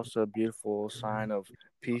moon is also a beautiful sign of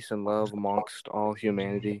peace and love amongst all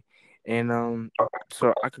humanity. And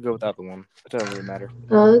so I could go with either one. It doesn't really matter.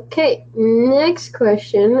 Okay. Next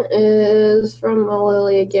question is from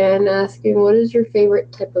Lily again, asking, "What is your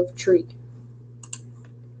favorite type of tree?"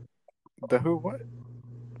 The who? What?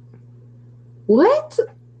 What?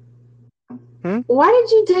 Why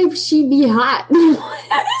did you type "she be hot"?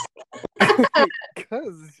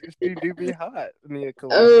 Because she do be hot, Mia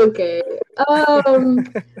Khalifa. Okay.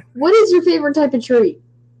 What is your favorite type of tree?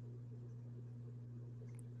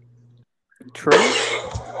 Tree?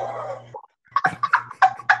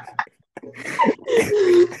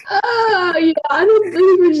 Yeah, I don't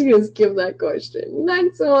think we're just gonna skip that question.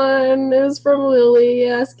 Next one is from Lily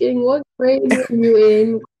asking, "What grade were you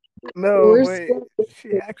in?" No, wait.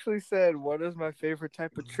 She actually said, "What is my favorite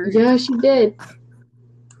type of tree?" Yeah, she did.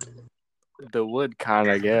 The wood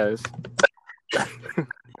kind, I guess.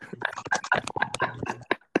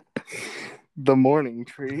 The morning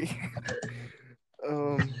tree.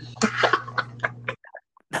 Yeah,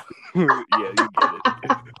 you get it.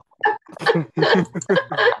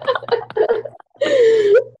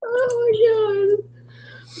 Oh my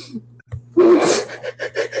god.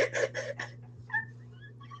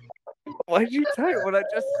 Why'd you type what I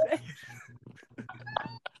just said?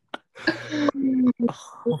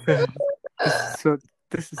 Oh, man.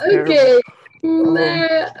 This is terrible.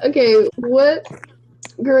 Okay, what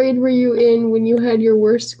grade were you in when you had your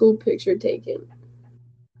worst school picture taken?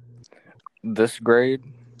 This grade?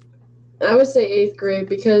 I would say 8th grade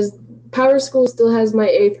because Power School still has my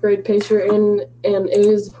 8th grade picture in, and it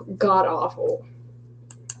is god awful.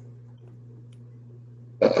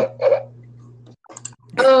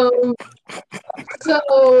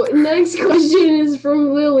 So next question is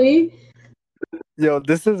from Lily. Yo,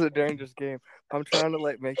 this is a dangerous game. I'm trying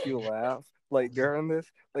to make you laugh during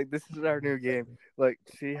this. This is our new game.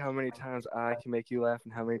 See how many times I can make you laugh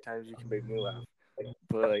and how many times you can make me laugh.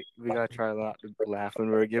 But we gotta try not to laugh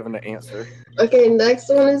when we're given an answer. Okay, next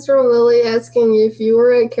one is from Lily asking if you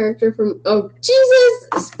were a character from Jesus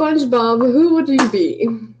SpongeBob, who would you be?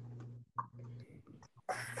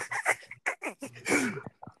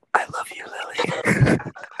 I love you, Lily.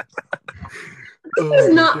 This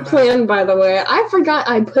is not planned, by the way. I forgot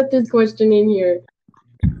I put this question in here.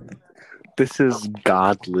 This is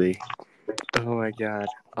godly. Oh my god.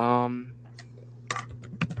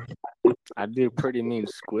 I do a pretty mean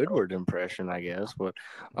Squidward impression, I guess, but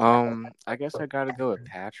I guess I gotta go with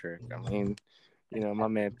Patrick. I mean, my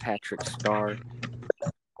man Patrick Star.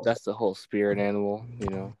 That's the whole spirit animal,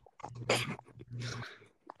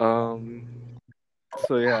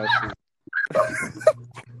 So yeah.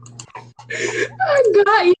 I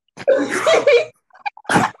got you.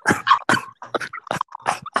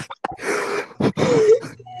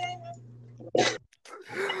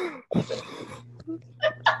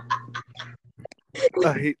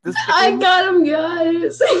 I hate this I game. got him,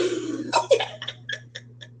 guys.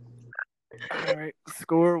 All right,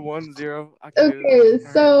 score 1-0. I can do this. Okay, All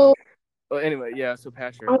right. so Well, anyway, yeah. So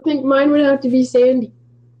Patrick. I think mine would have to be Sandy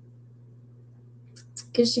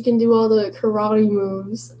because she can do all the karate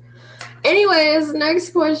moves. Anyways,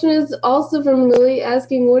 next question is also from Lily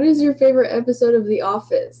asking, "What is your favorite episode of The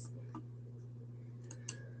Office?"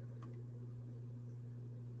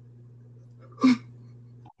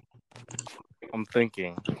 I'm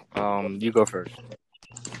thinking. You go first.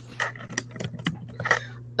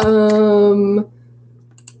 Um,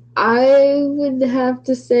 I would have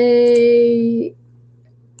to say,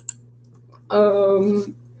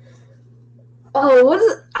 um, oh, what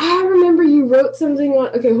is it? I remember you wrote something on.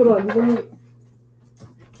 Okay, hold on. Let me.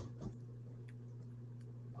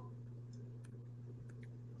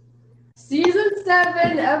 Season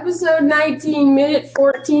 7, episode 19, minute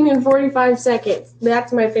 14 and 45 seconds.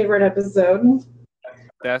 That's my favorite episode.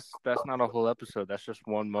 That's not a whole episode. That's just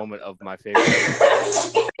one moment of my favorite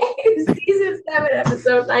episode. Season 7,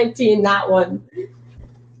 episode 19, that one.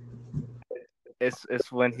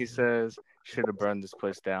 It's when he says, "Should have burned this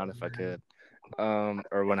place down if I could,"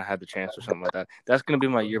 or when I had the chance or something like that. That's gonna be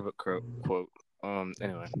my yearbook quote.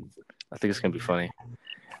 Anyway, I think it's gonna be funny.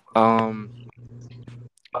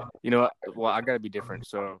 You know what? Well, I gotta be different.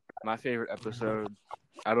 So my favorite episode,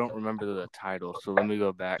 I don't remember the title. So let me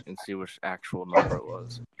go back and see which actual number it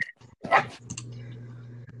was.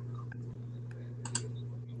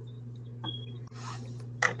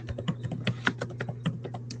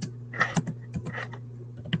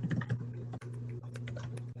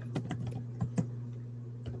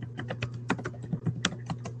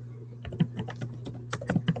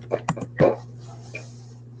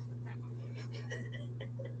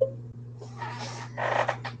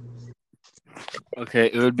 Okay,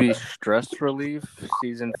 it would be Stress Relief,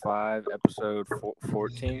 season 5, episode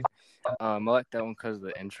 14. I like that one because of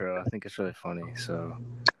the intro. I think it's really funny. So,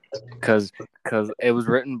 because it was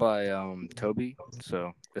written by Toby,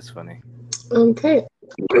 so it's funny. Okay.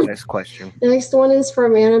 Next question. The next one is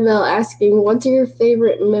from Annabelle asking, "What's your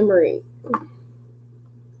favorite memory?"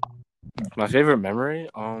 My favorite memory,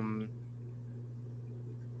 I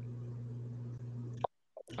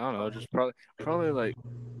don't know, just probably like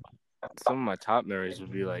some of my top memories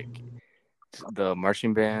would be like the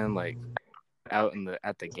marching band, like out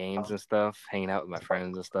at the games and stuff, hanging out with my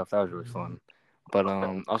friends and stuff. That was really fun. But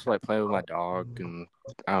also like playing with my dog and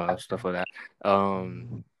I don't know, stuff like that.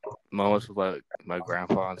 Moments with like my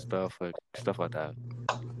grandpa and stuff like that.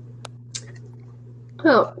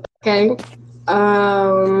 Oh, okay.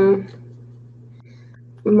 Um,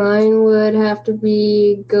 Mine would have to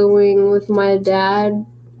be going with my dad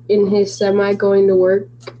in his semi going to work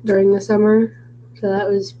during the summer. So that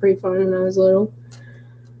was pretty fun when I was little.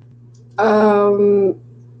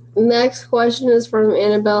 Next question is from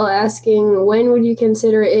Annabelle asking, "When would you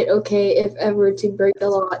consider it okay, if ever, to break the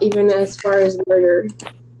law, even as far as murder?"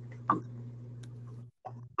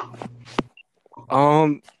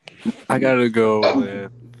 I gotta go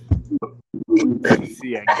with.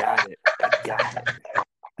 See, I got it.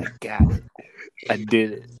 I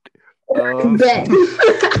did it. Bet.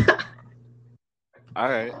 All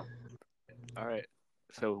right.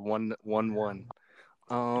 So 1-1.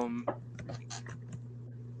 Um.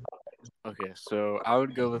 Okay, so I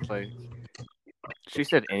would go with like. She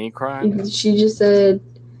said any crime. She just said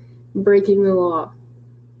breaking the law.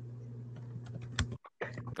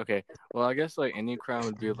 Okay. Well, I guess like any crime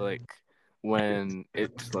would be like when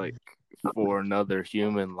it's like for another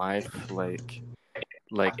human life. Like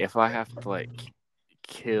if I have to like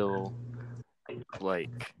kill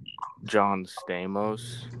like John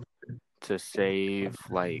Stamos to save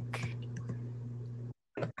like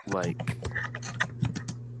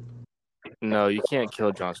no, you can't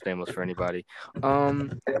kill John Stamos for anybody.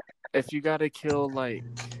 If you gotta kill like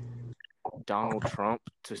Donald Trump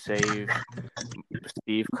to save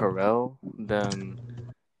Steve Carell, then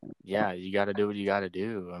yeah, you gotta do what you gotta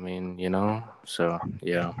do. I mean, you know. So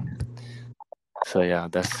yeah.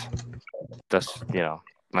 That's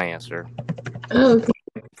my answer Oh,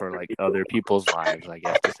 for like other people's lives, I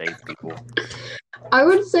guess, to save people. I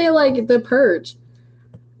would say like The Purge.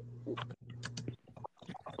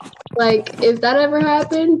 Like if that ever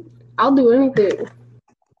happened, I'll do anything.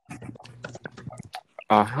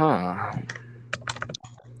 Uh-huh.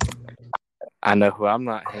 I know who I'm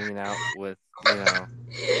not hanging out with, Why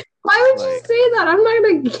would you like say that? I'm not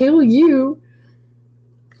gonna kill you.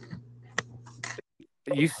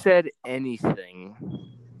 you said anything.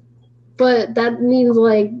 But that means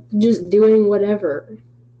like just doing whatever.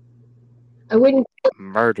 I wouldn't.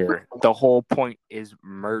 Murder. The whole point is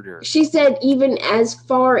murder. She said even as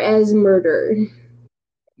far as murder.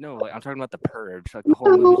 No, like I'm talking about the purge. Like the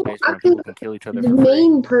whole movie's No, based around people can kill each other the for free.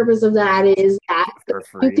 main purpose of that is that For you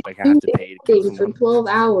free. can Like I do have to pay to kill things for someone. 12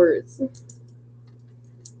 hours.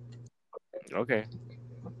 Okay.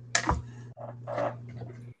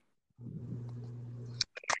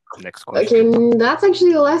 Next question. Okay, that's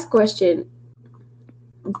actually the last question.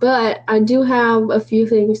 But I do have a few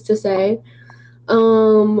things to say.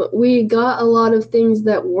 We got a lot of things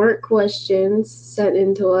that weren't questions sent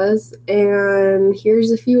into us, and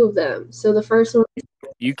here's a few of them. So the first one,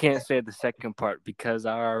 You can't say the second part because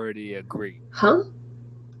I already agree. huh?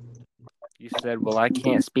 You said, well, I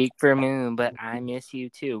can't speak for Moon, but I miss you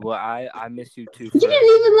too. Well, I miss you too You first.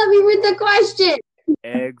 didn't even let me read the question.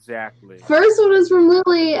 Exactly. First one is from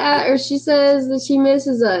Lily, or she says that she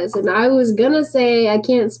misses us, and I was gonna say I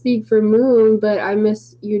can't speak for Moon, but I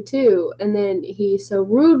miss you too. And then he so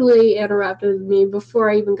rudely interrupted me before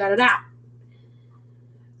I even got it out.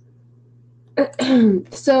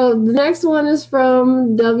 So the next one is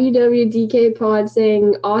from WWDK Pod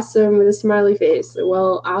saying awesome with a smiley face.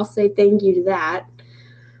 Well, I'll say thank you to that.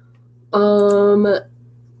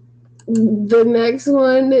 The next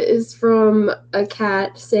one is from a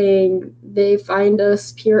cat saying they find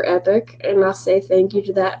us pure epic, and I'll say thank you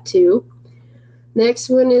to that too. Next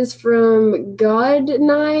one is from God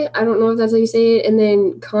Night. I don't know if that's how you say it, and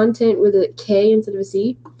then content with a K instead of a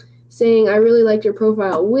C, saying I really liked your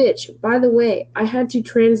profile. Which, by the way, I had to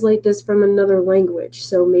translate this from another language,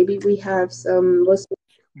 so maybe we have some listeners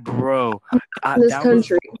Bro, in this that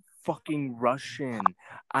country. was fucking Russian.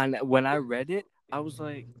 And when I read it, I was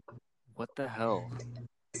like, what the hell?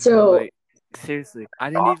 So Like, seriously, I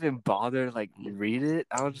didn't even bother, like, read it.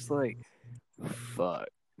 I was just like, fuck.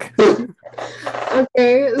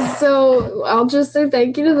 okay, so I'll just say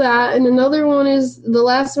thank you to that. And another one is the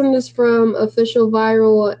last one is from official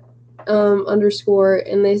viral underscore,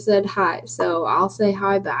 and they said hi. So I'll say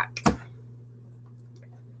hi back.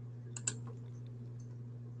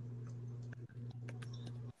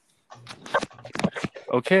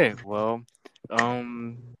 Okay, well,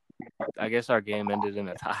 I guess our game ended in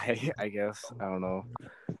a tie, I guess. I don't know.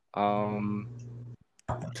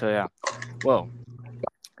 So yeah. Well,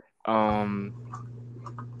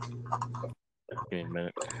 give me a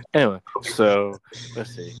minute. Anyway, so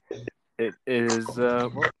let's see. It is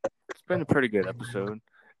well, it's been a pretty good episode.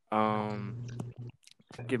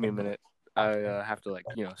 Give me a minute. I have to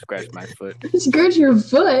scratch my foot. Scratch your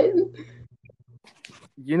foot.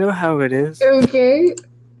 You know how it is. Okay.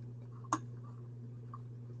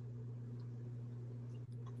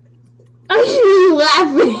 Are you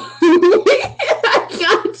laughing? I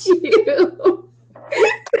got you.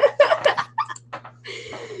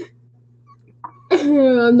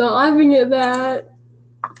 I'm not laughing at that.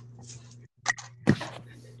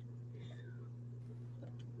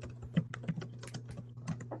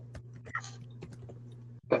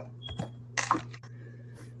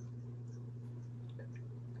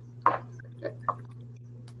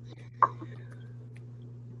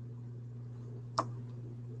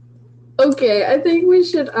 Okay, I think we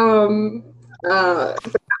should uh That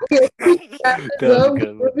was a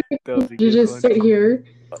good one. That was a to good just one. sit here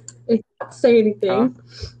and not say anything. Huh?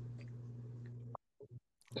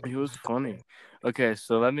 It was funny. Okay,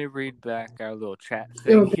 so let me read back our little chat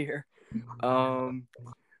thing here.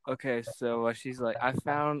 Okay, so she's like, I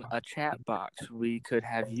found a chat box we could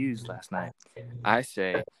have used last night. I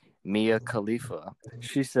say, Mia Khalifa.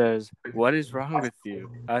 She says, what is wrong with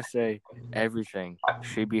you? I say, everything.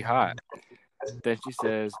 She be hot. Then she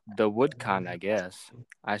says, the wood con, I guess.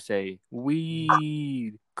 I say,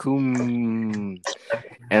 weed. Coom.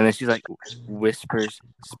 And then she's like, whispers,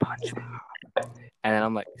 SpongeBob. And then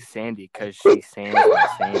I'm like, Sandy, because she sands my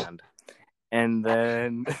sand. And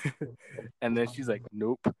then and then she's like,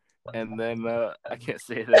 nope. And then I can't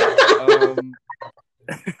say that.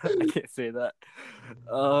 I can't say that.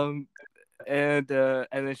 And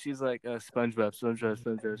then she's like,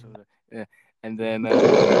 SpongeBob. Yeah. And then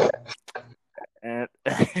and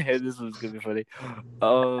this was gonna be funny.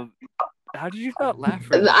 How did you not laugh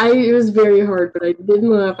for that? It was very hard, but I didn't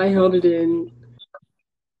laugh. I held it in.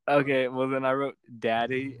 Okay, well then I wrote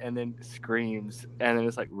daddy and then screams and then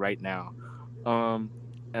it's like right now. And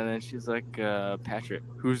then she's like, Patrick,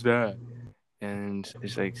 who's that? And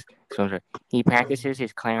it's like, SpongeBob, he practices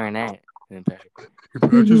his clarinet. And then Patrick, he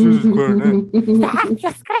practices his clarinet.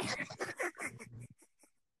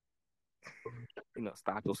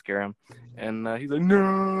 Stop, you'll scare him. And he's like,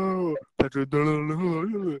 no, Patrick, and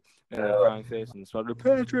then crying face, and SpongeBob,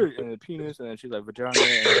 Patrick, and the penis, and then she's like, vagina,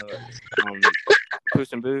 and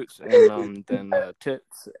Puss in Boots, and then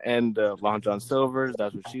Tits and Long John Silver's.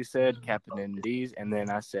 That's what she said. Captain in D's, and then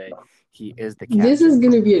I say he is the This is captain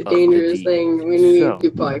gonna be a of the dangerous D. thing when we So do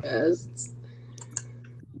podcasts.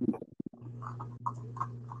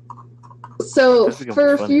 So, this is gonna be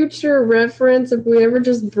for funny. future reference, if we ever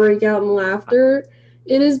just break out in laughter,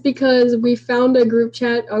 it is because we found a group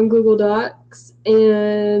chat on Google Docs,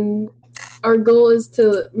 and our goal is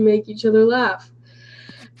to make each other laugh.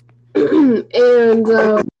 And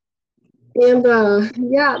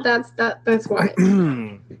yeah, that's why.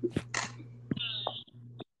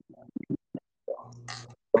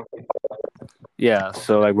 Yeah.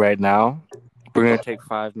 So like right now, we're gonna take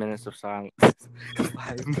 5 minutes of silence.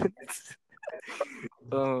 5 minutes.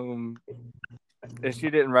 Um, and she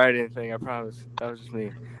didn't write anything. I promise. That was just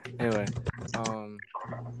me. Anyway, um,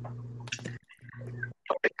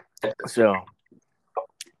 so I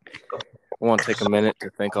want to take a minute to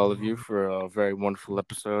thank all of you for a very wonderful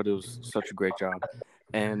episode. It was such a great job,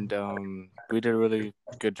 and we did a really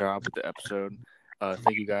good job with the episode.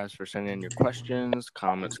 Thank you guys for sending in your questions,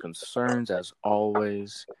 comments, concerns, as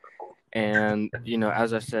always. And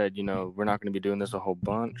as I said, we're not going to be doing this a whole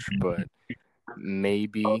bunch, but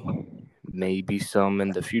maybe some in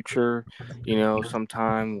the future,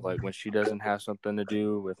 sometime like when she doesn't have something to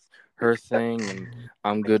do with her thing and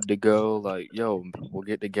I'm good to go, like, yo, we'll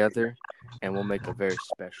get together and we'll make a very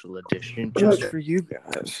special edition just for you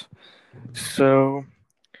guys. So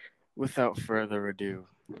without further ado,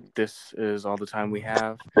 this is all the time we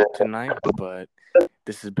have tonight, but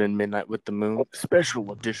this has been Midnight with the Moon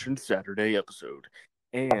special edition Saturday episode.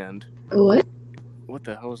 And What? what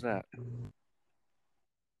the hell is that?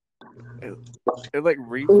 It, it like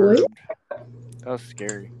What? reverbed. That was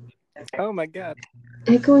scary. Oh my god.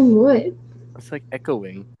 Echoing what? It's like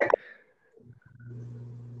echoing.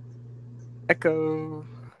 Echo.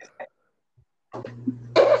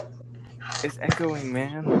 It's echoing,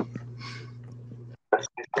 man.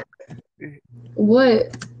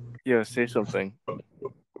 What? Yo, say something.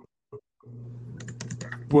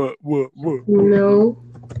 What? No.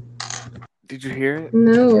 Did you hear it?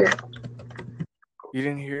 No. You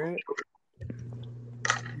didn't hear it?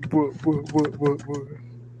 What?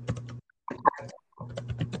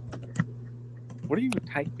 What are you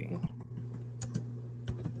typing?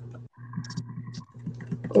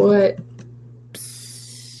 What?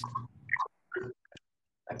 Psst.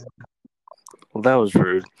 Well, that was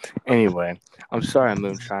rude. Anyway, I'm sorry,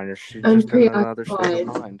 Moonshiner. She's I'm just in another state of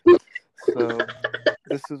preoccupied. mind. So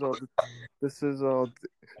this is all. This is all.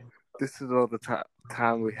 This is all the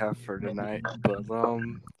time we have for tonight. But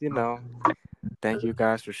thank you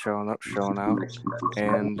guys for showing out,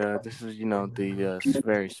 and this is the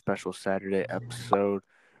very special Saturday episode,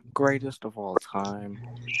 greatest of all time.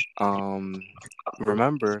 Um,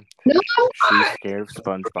 remember, No, she's scared of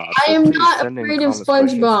SpongeBob, I so am please not send in afraid of comments,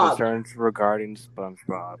 questions, SpongeBob. concerns regarding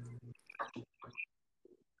SpongeBob.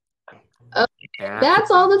 Uh, That's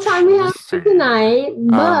that's all what the time we she have for said. tonight.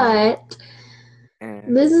 But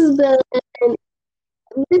And this has been.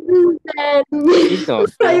 This has she's gonna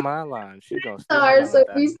been steal my my line. She's gonna steal my star. line So with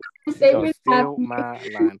that. please stay She's safe gonna and steal happy.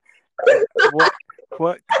 my line.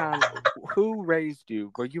 What kind? Who raised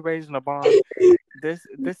you? Were you raised in a barn? This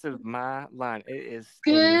is my line. It is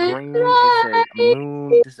in Good green. It says night.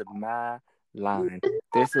 moon. This is my line.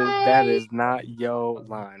 That Bye. is not your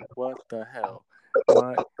line. What the hell?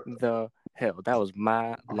 What the hell? That was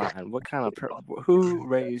my line. What kind of who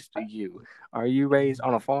raised you? Are you raised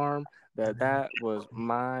on a farm? That was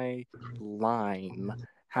my line.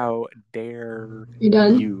 How dare You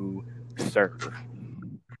done? you, sir?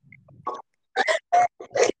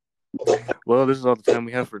 Well, this is all the time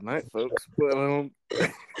we have for tonight, folks. But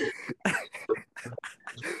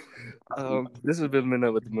this has been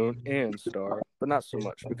Midnight with the Moon and Star, but not so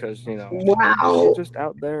much because she's Wow. just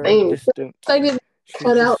out there, I'm distant. excited to She's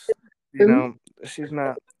cut out. just she's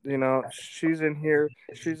not she's in here.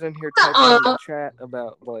 She's in here typing in the Uh-uh. chat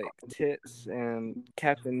about like tits I'm and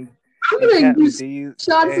gonna do Captain D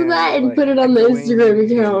shots of and that and like put it on the echoing Instagram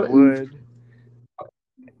and account. And wood.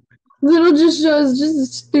 it'll just show us just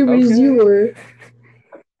as stupid as you Okay. were.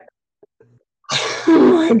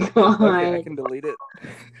 Oh my Okay, I god. can delete it.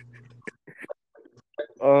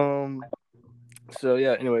 Um. So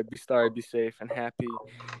yeah. Anyway, be safe, and happy.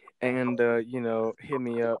 And hit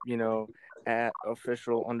me up, at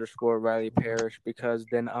official_Riley Parrish, because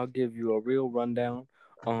then I'll give you a real rundown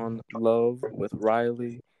on Love with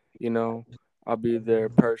Riley. You know, I'll be there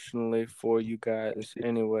personally for you guys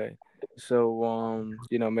anyway. So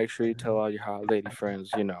make sure you tell all your hot lady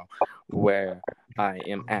friends, where I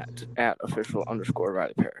am at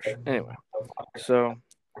official_Riley Parrish. Anyway, so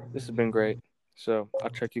this has been great. So I'll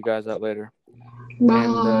check you guys out later. And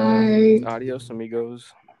Bye. adios,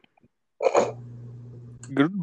 amigos. Goodbye.